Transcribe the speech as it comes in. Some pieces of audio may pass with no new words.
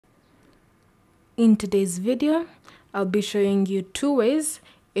In today's video, I'll be showing you two ways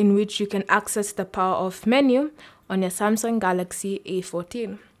in which you can access the power off menu on your Samsung Galaxy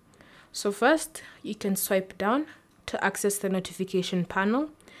A14. So first, you can swipe down to access the notification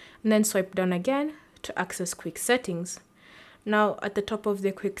panel, and then swipe down again to access quick settings. Now at the top of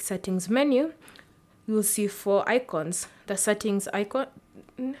the quick settings menu, you will see four icons: the settings icon,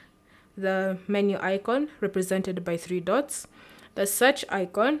 the menu icon represented by three dots, the search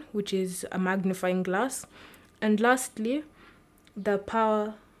icon, which is a magnifying glass, and lastly the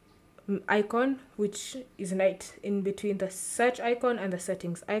power icon, which is right in between the search icon and the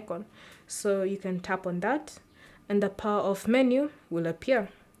settings icon. So you can tap on that and the power off menu will appear.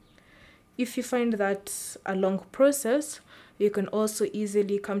 If you find that a long process, you can also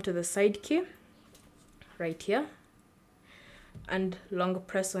easily come to the side key right here and long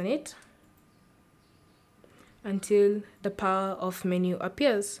press on it until the power off menu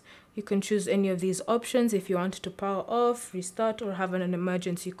appears. You can choose any of these options if you want to power off, restart, or have an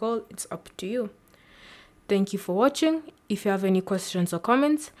emergency call. It's up to you. Thank you for watching. If you have any questions or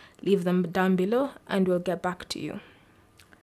comments, leave them down below and we'll get back to you.